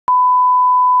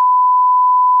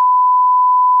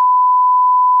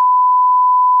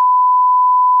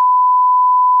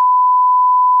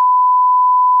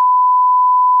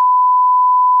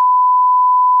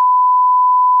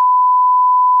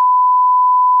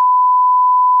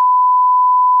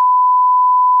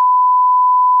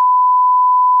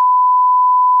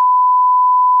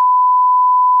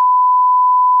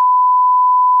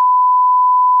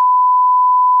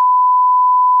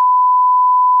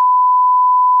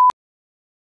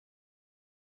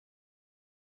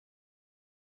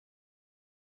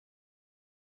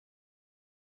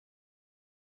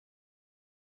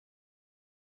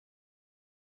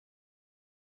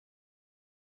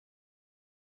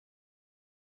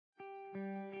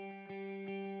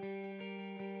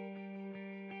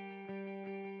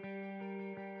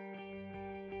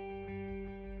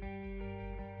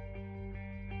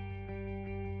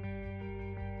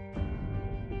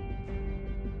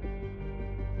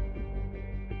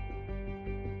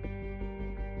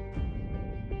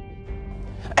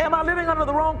Am I living under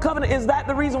the wrong covenant? Is that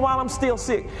the reason why I'm still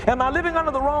sick? Am I living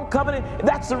under the wrong covenant?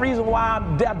 That's the reason why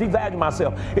I devalue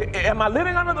myself. Am I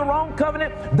living under the wrong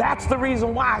covenant? That's the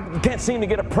reason why I can't seem to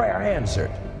get a prayer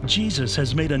answered. Jesus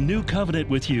has made a new covenant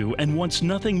with you and wants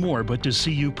nothing more but to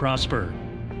see you prosper.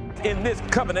 In this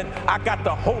covenant, I got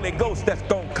the Holy Ghost that's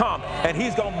going to come, and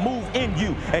he's going to move in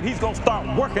you, and he's going to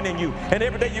start working in you. And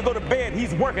every day you go to bed,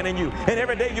 he's working in you. And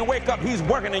every day you wake up, he's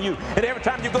working in you. And every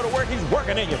time you go to work, he's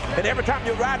working in you. And every time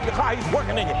you ride in the car, he's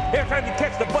working in you. Every time you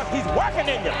catch the bus, he's working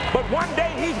in you. But one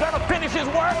day he's going to finish his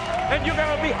work, and you're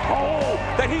going to behold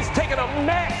that he's taken a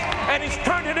mess and he's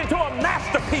turned it into a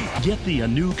masterpiece. Get the A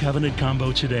New Covenant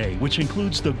combo today, which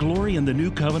includes the Glory in the New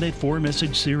Covenant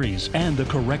 4-message series and the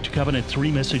Correct Covenant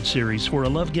 3-message series for a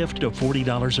love gift of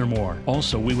 $40 or more.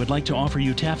 Also, we would like to offer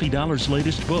you Taffy Dollar's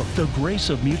latest book, The Grace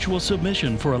of Mutual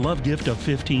Submission, for a love gift of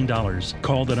 $15.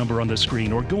 Call the number on the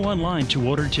screen or go online to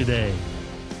order today.